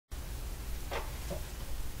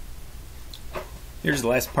Here's the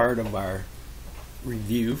last part of our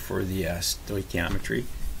review for the stoichiometry,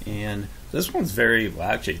 and this one's well,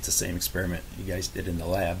 actually it's the same experiment you guys did in the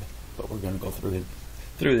lab, but we're going to go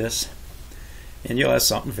through this, and you'll have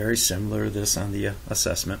something very similar to this on the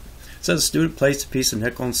assessment. It says a student placed a piece of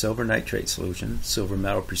nickel and silver nitrate solution. Silver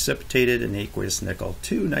metal precipitated and aqueous nickel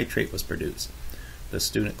 2 nitrate was produced. The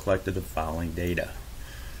student collected the following data: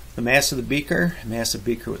 the mass of the beaker, mass of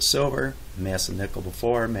beaker with silver, mass of nickel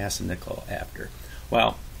before, mass of nickel after.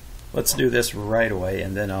 Well, let's do this right away,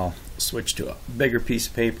 and then I'll switch to a bigger piece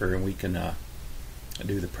of paper and we can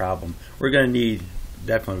do the problem. We're definitely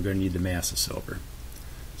going to need the mass of silver.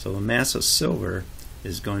 So the mass of silver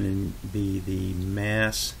is going to be the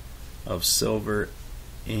mass of silver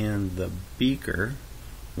in the beaker,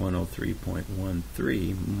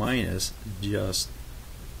 103.13, minus just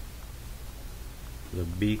the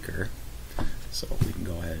beaker. So we can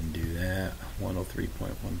go ahead and do that.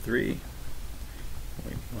 103.13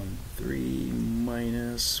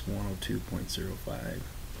 minus 102.05,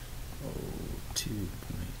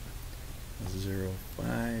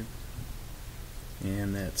 02.05,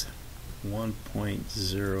 and that's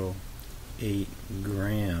 1.08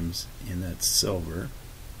 grams, and that's silver.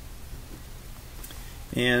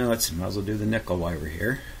 And might as well do the nickel while we're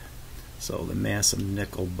here. So the mass of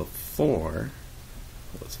nickel before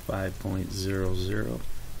was 5.00,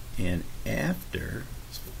 and after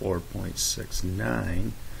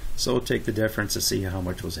 4.69. So we'll take the difference to see how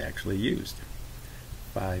much was actually used.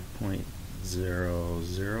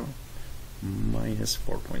 5.00 minus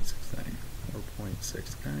 4.69.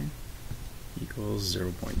 4.69 equals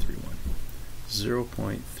 0.31.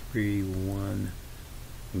 0.31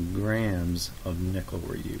 grams of nickel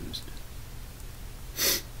were used.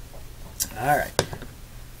 Alright.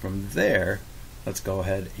 From there, let's go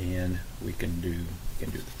ahead and we can do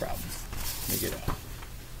the problem. Let me get a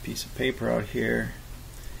piece of paper out here,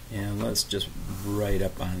 and let's just write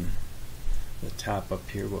up on the top up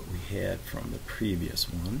here what we had from the previous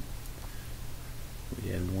one. We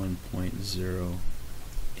had 1.08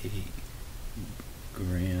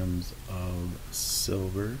 grams of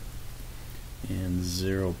silver and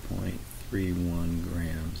 0.31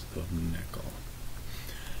 grams of nickel.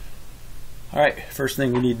 Alright, first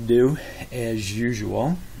thing we need to do, as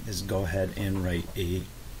usual, is go ahead and write a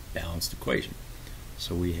balanced equation.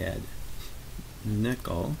 So we had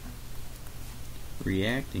nickel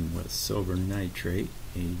reacting with silver nitrate,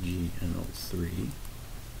 AgNO3,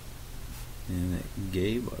 and that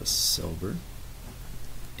gave us silver,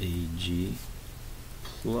 Ag,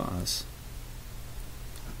 plus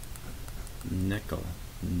nickel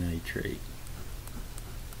nitrate.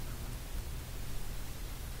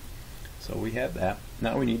 So we have that.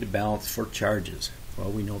 Now we need to balance for charges. Well,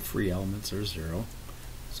 we know free elements are 0,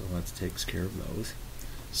 so that takes care of those.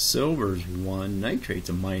 Silver's 1, nitrate's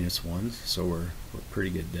a -1, so we're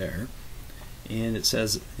pretty good there. And it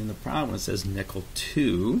says in the problem, it says nickel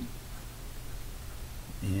 2,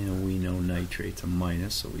 and we know nitrate's a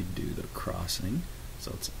minus, so we do the crossing.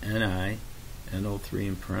 So it's Ni, NO3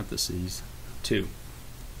 in parentheses, 2.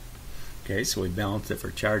 Okay, so we balanced it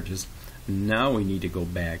for charges. Now we need to go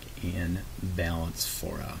back and balance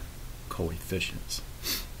for coefficients.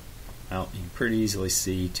 Well, you can pretty easily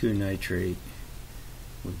see 2 nitrate.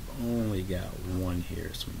 We've only got 1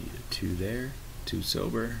 here, so we need a 2 there, 2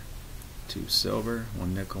 silver,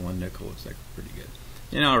 1 nickel, 1 nickel. Looks like pretty good.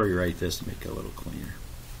 And I'll rewrite this to make it a little cleaner.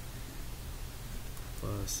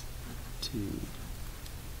 Plus 2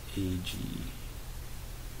 Ag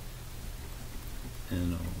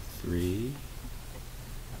NO3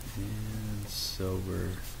 and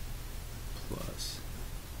silver plus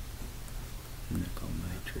nickel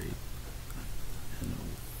nitrate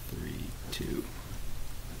NO3 2.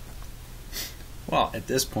 Well, at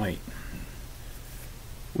this point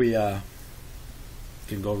we can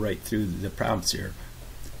go right through the problems here.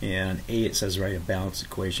 And A, it says write a balanced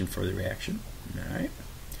equation for the reaction, alright,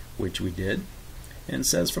 which we did. And it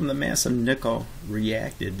says from the mass of nickel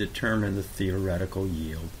reacted, determine the theoretical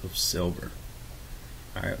yield of silver.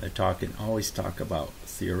 Alright, they're always talk about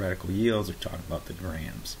theoretical yields, they're talking about the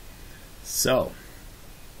grams. So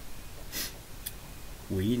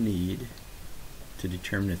we need to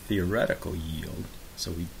determine the theoretical yield.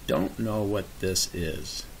 So we don't know what this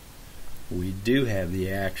is. We do have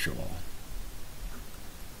the actual.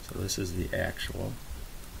 So this is the actual.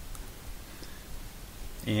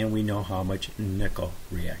 And we know how much nickel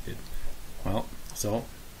reacted. Well, so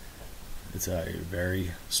it's a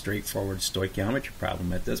very straightforward stoichiometry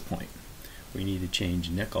problem at this point. We need to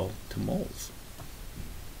change nickel to moles.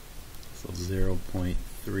 So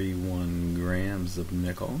 0.31 grams of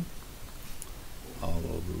nickel all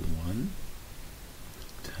over 1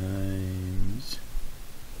 times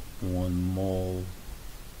 1 mole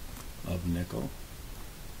of nickel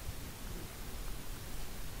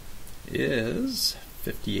is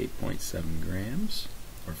 58.7 grams,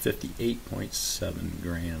 or 58.7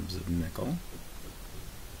 grams of nickel.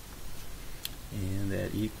 And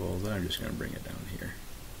that equals, I'm just going to bring it down here,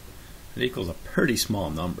 it equals a pretty small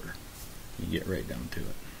number. You get right down to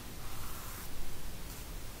it.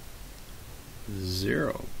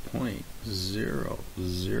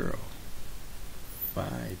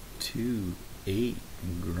 0.00528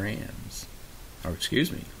 grams, or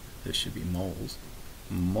excuse me, this should be moles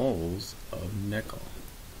of nickel.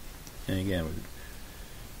 And again,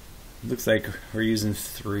 it looks like we're using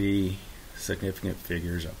 3 significant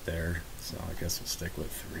figures up there, so I guess we'll stick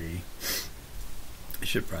with 3. I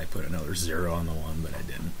should probably put another 0 on the 1, but I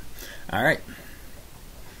didn't. Alright,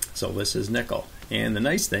 so this is nickel. And the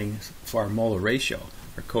nice thing for our molar ratio,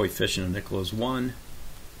 our coefficient of nickel is 1,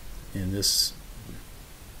 and this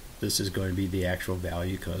is going to be the actual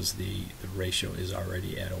value because the ratio is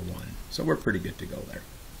already at a 1. So we're pretty good to go there.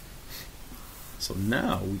 So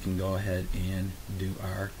now we can go ahead and do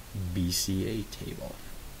our BCA table.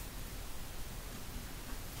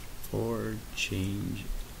 Or change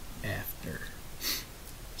after.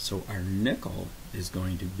 So our nickel is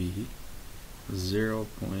going to be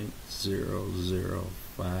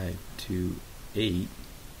 0.00528.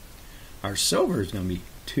 Our silver is going to be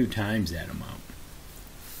 2 times that amount,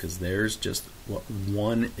 because there's just what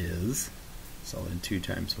 1 is. So then 2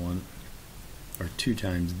 times 1, or 2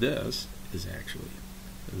 times this, is actually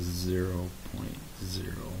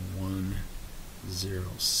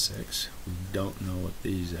 0.0106. We don't know what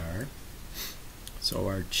these are. So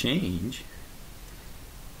our change,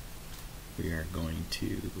 we are going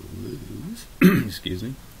to lose excuse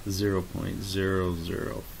me,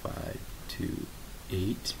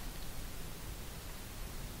 0.00528,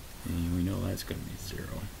 and we know that's going to be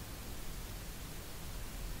 0.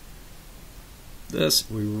 This,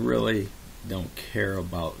 we really don't care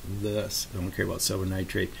about this. I don't care about silver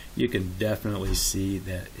nitrate. You can definitely see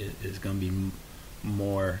that it is going to be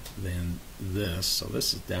more than this, so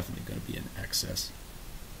this is definitely going to be in excess.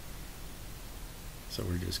 So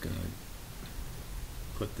we're just going to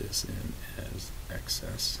put this in as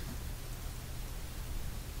excess,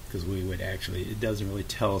 because we would actually, it doesn't really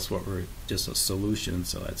tell us what we're, just a solution,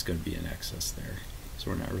 so that's going to be in excess there.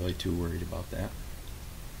 So we're not really too worried about that.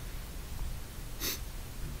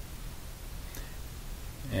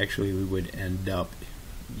 Actually, we would end up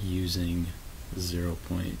using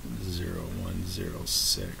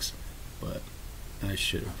 0.0106, but I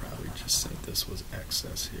should have probably just said this was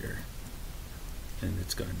excess here, and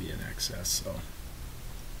it's going to be in excess, so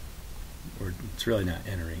it's really not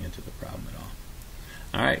entering into the problem at all.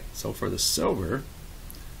 Alright, so for the silver,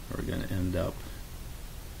 we're going to end up,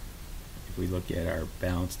 if we look at our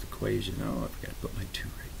balanced equation, oh, I forgot to put my 2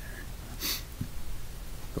 right there.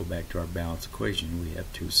 Go back to our balanced equation, we have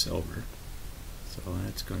 2 silver. So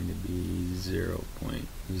that's going to be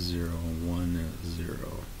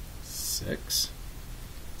 0.0106.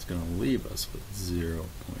 It's going to leave us with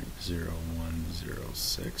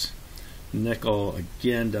 0.0106. Nickel,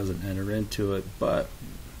 again, doesn't enter into it, but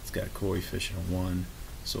it's got a coefficient of 1,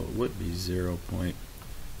 so it would be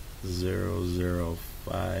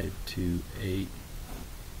 0.00528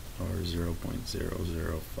 or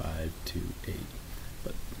 0.00528.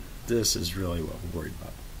 But this is really what we're worried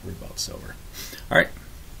about. We're about silver. Alright,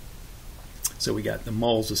 so we got the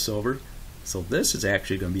moles of silver. So this is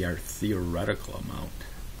actually going to be our theoretical amount,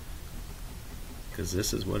 because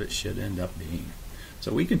this is what it should end up being.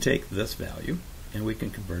 So we can take this value and we can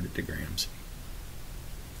convert it to grams.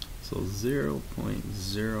 So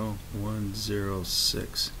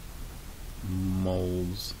 0.0106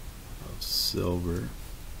 moles of silver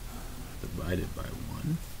divided by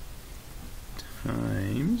 1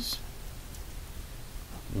 times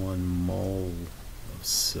 1 mole of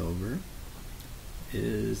silver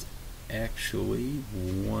is actually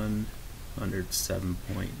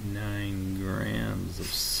 107.9 grams of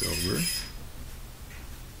silver.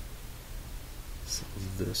 So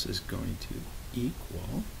this is going to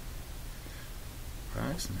equal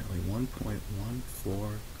approximately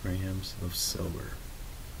 1.14 grams of silver.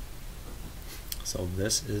 So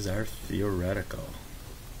this is our theoretical.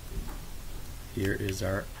 Here is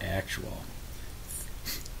our actual.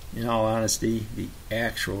 In all honesty, the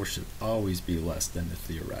actual should always be less than the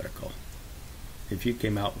theoretical. If you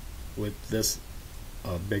came out with this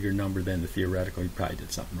a bigger number than the theoretical, you probably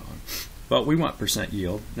did something wrong. But we want percent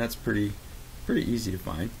yield. That's pretty easy to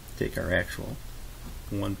find. Take our actual,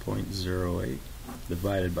 1.08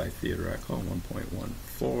 divided by theoretical,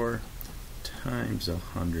 1.14, times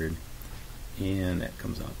 100, and that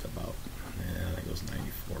comes out to about, that goes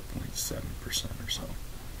 94.7% or so.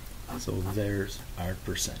 So there's our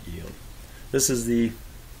percent yield. This is the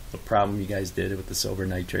problem you guys did with the silver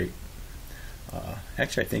nitrate.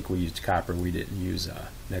 Actually, I think we used copper. We didn't use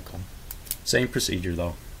nickel. Same procedure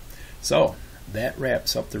though. So that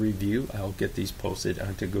wraps up the review. I'll get these posted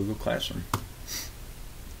onto Google Classroom.